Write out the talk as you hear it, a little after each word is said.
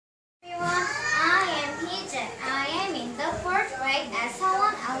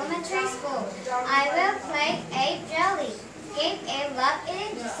school. I will play Ape Jelly. Gave Ape love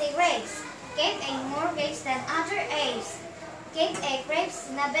eating juicy grapes. Gave Ape more grapes than other apes. Gave Ape grapes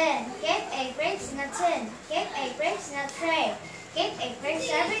in a bin. Gave Ape grapes in a tin. Gave Ape grapes in a tray. Gave Ape grapes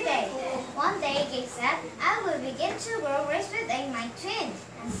every day. One day Ape said, I will begin to grow grapes with Ape my twin.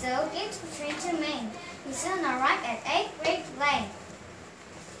 And so gave the tree to me. He soon arrived at Ape Grape Lane.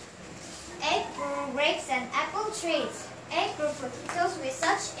 Ape grew grapes and apple trees. Ape grew potatoes with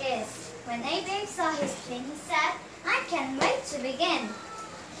such ease. When Ape saw his twin, he said, I can't wait to begin.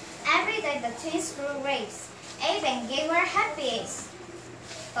 Every day the twins grew grapes. Ape and Gabe were happy apes.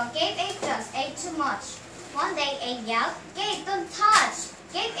 But Gabe Ape just ate too much. One day Ape yelled, Gabe, don't touch!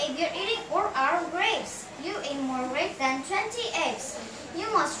 Gabe Ape, you're eating all our grapes. You eat more grapes than 20 apes. You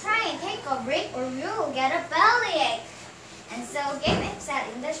must try and take a break or you will get a bellyache. And so Gabe Ape sat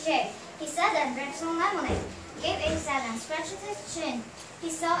in the shade. He sat and drank some lemonade. Gabe Ape sat and scratched his chin. He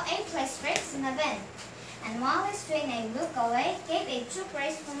saw Ape place grapes in a bin. And while his twin Ape looked away, Gabe Ape took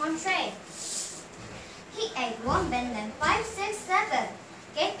grapes from one tray. He ate 1 bin, then 5, 6, 7.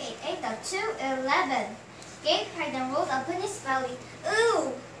 Gabe ate the 2, 11. Gabe cried and rolled up in his belly.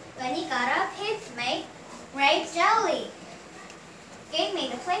 Ooh! When he got up, he made grape jelly. Gabe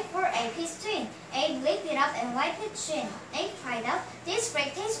made a plate for Ape, his twin. Ape licked it up and wiped his chin. Ape cried out, this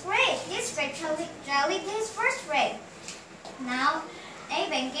grape tastes great. This grape jelly tastes first rate. Now,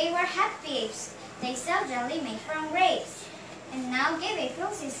 Ape and Gabe were happy apes. They sell jelly made from grapes. And now Gabe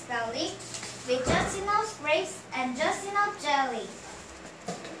fills his belly with just enough grapes and just enough jelly.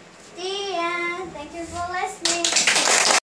 The end. Thank you for listening.